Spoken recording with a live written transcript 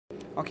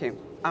Okay,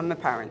 I'm a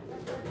parent,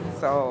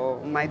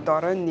 so my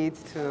daughter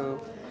needs to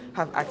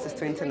have access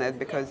to internet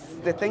because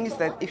the thing is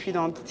that if you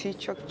don't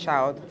teach your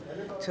child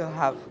to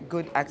have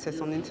good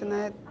access on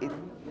internet,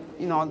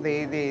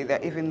 they're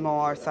even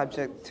more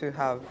subject to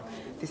have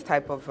this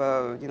type of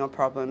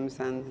problems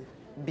and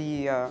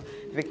be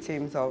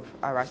victims of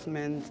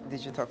harassment,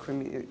 digital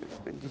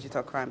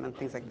crime, and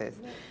things like this.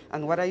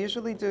 And what I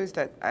usually do is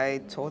that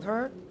I told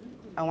her,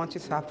 I want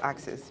you to have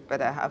access,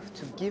 but I have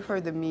to give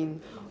her the mean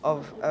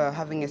of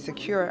having a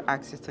secure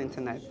access to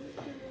internet.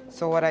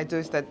 So what I do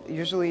is that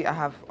usually I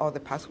have all the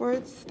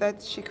passwords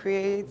that she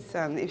creates,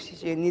 and if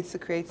she needs to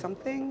create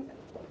something,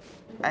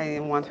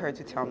 I want her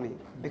to tell me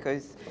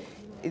because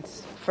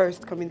it's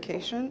first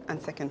communication and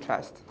second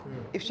trust.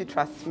 If she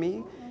trusts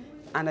me,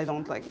 and I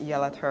don't like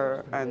yell at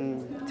her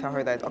and tell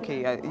her that,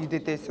 okay, you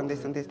did this and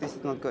this and this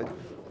is not good,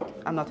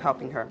 I'm not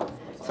helping her.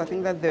 So I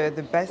think that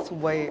the best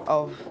way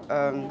of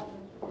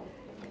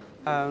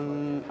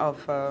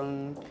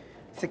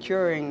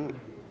securing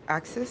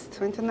access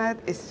to internet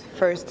is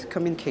first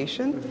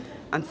communication,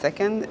 and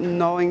second,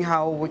 knowing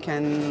how we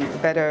can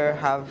better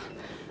have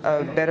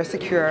better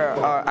secure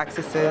our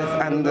accesses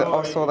and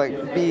also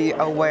like be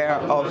aware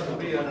of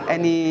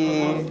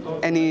any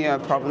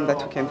problem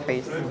that we can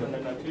face.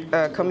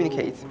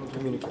 Communicate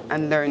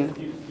and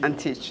learn and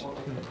teach.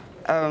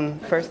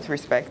 First,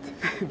 respect,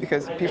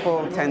 because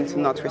people tend to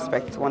not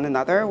respect one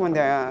another when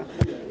they are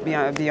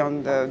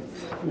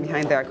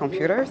behind their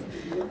computers,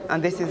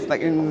 and this is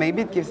like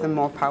maybe it gives them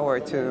more power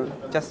to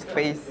just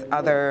face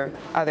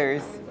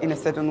others in a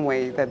certain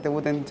way that they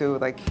wouldn't do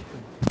like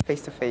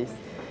face to face.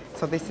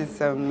 So this is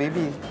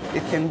maybe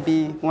it can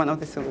be one of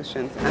the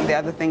solutions. And the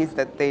other thing is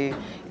that it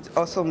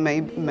also may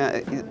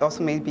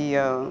be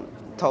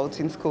taught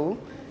in school,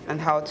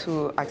 and how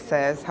to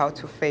access, how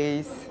to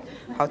face,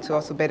 how to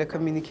also better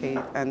communicate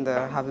and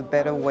have a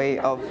better way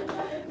of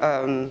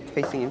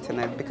facing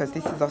internet, because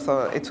this is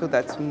also a tool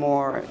that's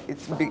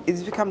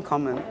it's become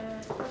common.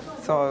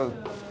 So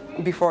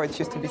before it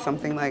used to be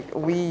something like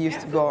we used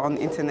to go on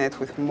internet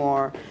with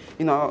more,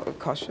 be more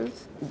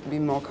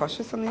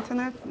cautious on the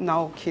internet.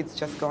 Now kids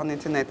just go on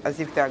internet as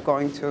if they are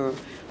going to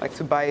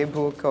buy a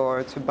book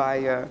or to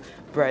buy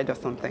bread or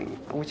something,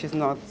 which is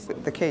not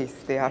the case.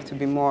 They have to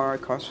be more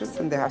cautious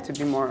and they have to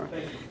be more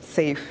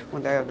safe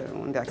when they're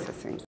accessing.